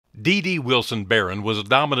Didi Wilson Barron was a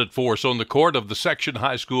dominant force on the court of the section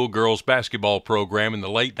high school girls basketball program in the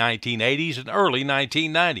late 1980s and early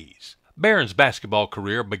 1990s. Barron's basketball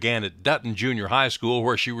career began at Dutton Junior High School,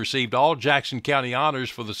 where she received all Jackson County honors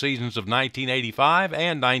for the seasons of 1985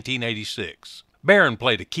 and 1986. Barron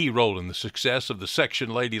played a key role in the success of the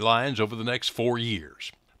section Lady Lions over the next 4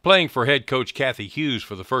 years. Playing for head coach Kathy Hughes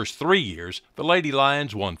for the first 3 years, the Lady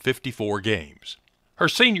Lions won 54 games. Her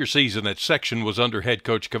senior season at section was under head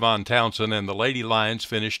coach Kevon Townsend, and the Lady Lions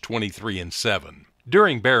finished 23-7.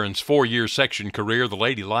 During Barron's 4-year section career, the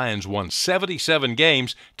Lady Lions won 77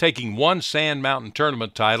 games, taking 1 Sand Mountain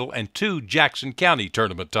Tournament title and 2 Jackson County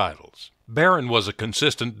Tournament titles. Barron was a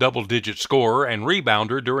consistent double-digit scorer and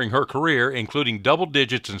rebounder during her career, including double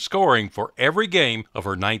digits in scoring for every game of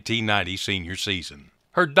her 1990 senior season.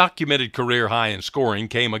 Her documented career high in scoring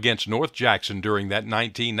came against North Jackson during that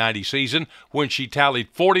 1990 season, when she tallied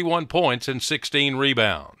 41 points and 16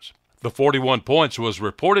 rebounds. The 41 points was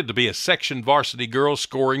reported to be a section varsity girls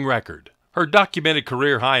scoring record. Her documented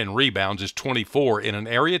career high in rebounds is 24 in an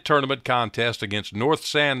area tournament contest against North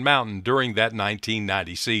Sand Mountain during that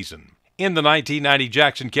 1990 season. In the 1990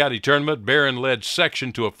 Jackson County Tournament, Barron led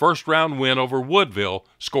section to a first-round win over Woodville,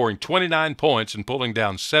 scoring 29 points and pulling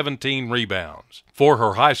down 17 rebounds. For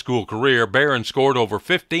her high school career, Barron scored over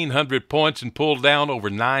 1,500 points and pulled down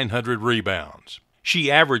over 900 rebounds.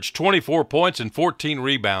 She averaged 24 points and 14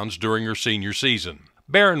 rebounds during her senior season.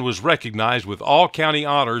 Barron was recognized with all-county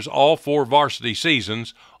honors all 4 varsity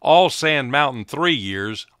seasons, all Sand Mountain 3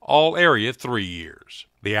 years, all area 3 years.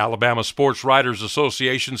 The Alabama Sports Writers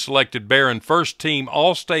Association selected Barron first team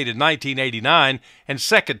All-State in 1989 and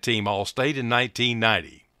second team All-State in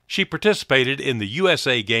 1990. She participated in the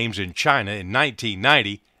USA Games in China in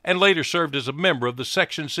 1990 and later served as a member of the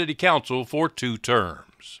Section City Council for 2 terms.